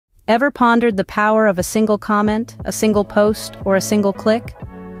Ever pondered the power of a single comment, a single post, or a single click?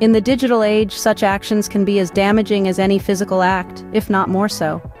 In the digital age, such actions can be as damaging as any physical act, if not more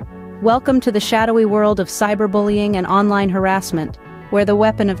so. Welcome to the shadowy world of cyberbullying and online harassment, where the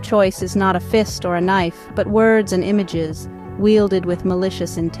weapon of choice is not a fist or a knife, but words and images, wielded with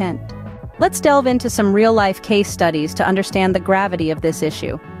malicious intent. Let's delve into some real-life case studies to understand the gravity of this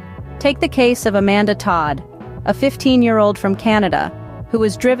issue. Take the case of Amanda Todd, a 15-year-old from Canada, who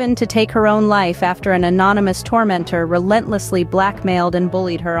was driven to take her own life after an anonymous tormentor relentlessly blackmailed and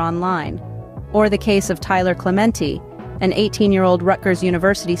bullied her online. Or the case of Tyler Clementi, an 18-year-old Rutgers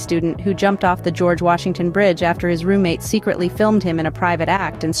University student who jumped off the George Washington Bridge after his roommate secretly filmed him in a private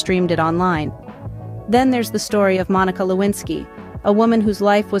act and streamed it online. Then there's the story of Monica Lewinsky, a woman whose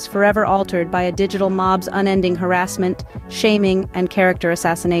life was forever altered by a digital mob's unending harassment, shaming, and character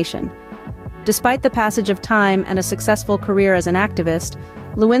assassination. Despite the passage of time and a successful career as an activist,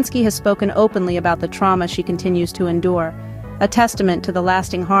 Lewinsky has spoken openly about the trauma she continues to endure, a testament to the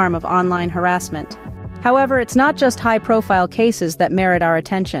lasting harm of online harassment. However, it's not just high-profile cases that merit our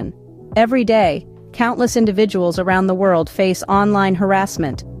attention. Every day, countless individuals around the world face online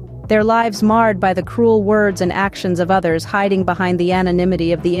harassment, their lives marred by the cruel words and actions of others hiding behind the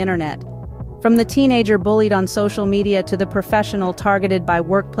anonymity of the internet. From the teenager bullied on social media to the professional targeted by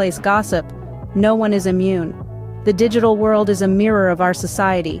workplace gossip, no one is immune. The digital world is a mirror of our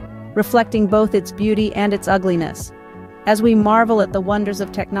society, reflecting both its beauty and its ugliness. As we marvel at the wonders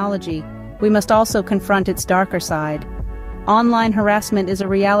of technology, we must also confront its darker side. Online harassment is a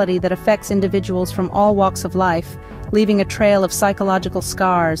reality that affects individuals from all walks of life, leaving a trail of psychological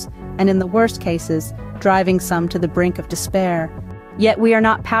scars, and in the worst cases, driving some to the brink of despair. Yet we are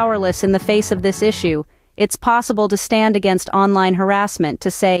not powerless in the face of this issue. It's possible to stand against online harassment,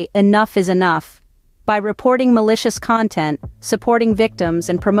 to say enough is enough. By reporting malicious content, supporting victims,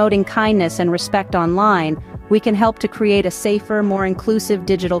 and promoting kindness and respect online, we can help to create a safer, more inclusive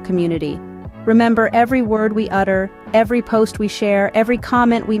digital community. Remember, every word we utter, every post we share, every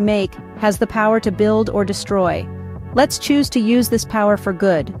comment we make has the power to build or destroy. Let's choose to use this power for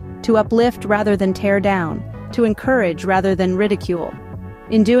good, to uplift rather than tear down, to encourage rather than ridicule.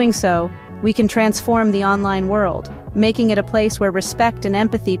 In doing so, we can transform the online world, making it a place where respect and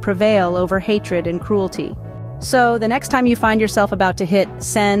empathy prevail over hatred and cruelty. So, the next time you find yourself about to hit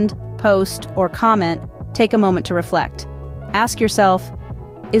send, post, or comment, take a moment to reflect. Ask yourself,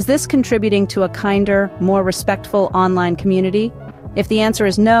 is this contributing to a kinder, more respectful online community? If the answer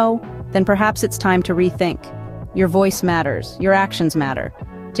is no, then perhaps it's time to rethink. Your voice matters, your actions matter.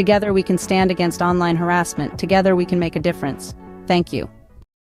 Together we can stand against online harassment. Together we can make a difference. Thank you.